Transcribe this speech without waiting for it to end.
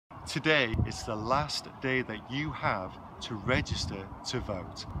Today is the last day that you have to register to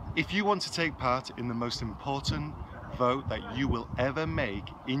vote. If you want to take part in the most important vote that you will ever make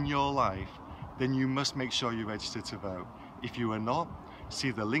in your life, then you must make sure you register to vote. If you are not,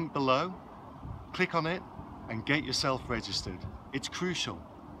 see the link below, click on it and get yourself registered. It's crucial.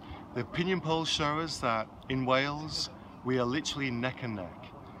 The opinion polls show us that in Wales, we are literally neck and neck.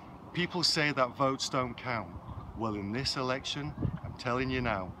 People say that votes don't count. Well, in this election, I'm telling you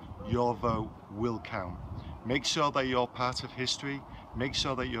now, your vote will count. Make sure that you're part of history. Make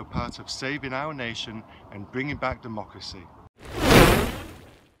sure that you're part of saving our nation and bringing back democracy.